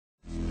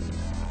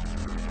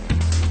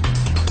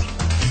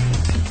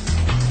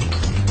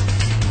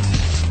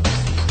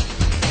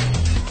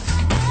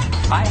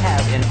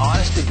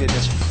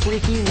honest-to-goodness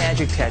freaky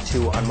magic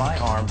tattoo on my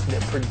arm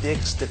that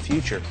predicts the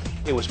future.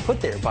 It was put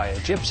there by a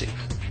gypsy.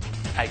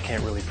 I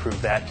can't really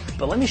prove that,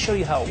 but let me show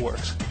you how it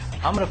works.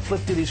 I'm going to flip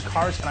through these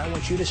cards, and I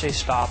want you to say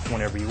stop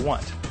whenever you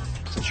want.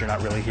 Since you're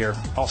not really here,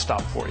 I'll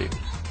stop for you.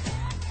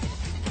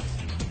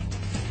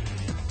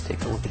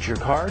 Take a look at your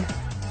card.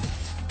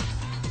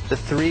 The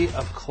 3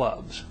 of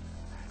clubs.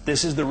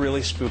 This is the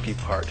really spooky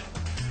part.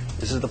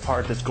 This is the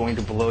part that's going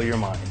to blow your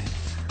mind.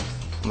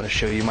 I'm going to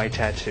show you my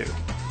tattoo.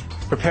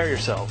 Prepare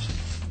yourselves.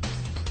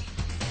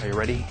 Are you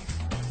ready?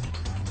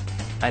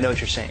 I know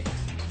what you're saying.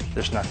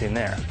 There's nothing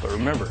there. But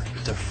remember,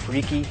 it's a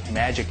freaky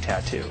magic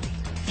tattoo.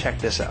 Check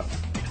this out.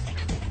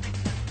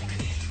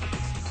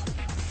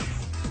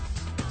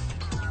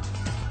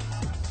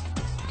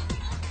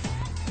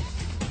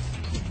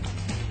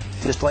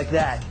 Just like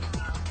that,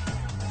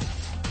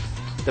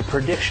 the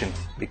prediction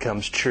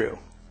becomes true.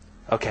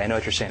 Okay, I know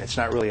what you're saying. It's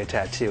not really a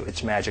tattoo.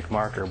 It's magic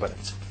marker, but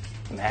it's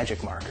a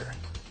magic marker.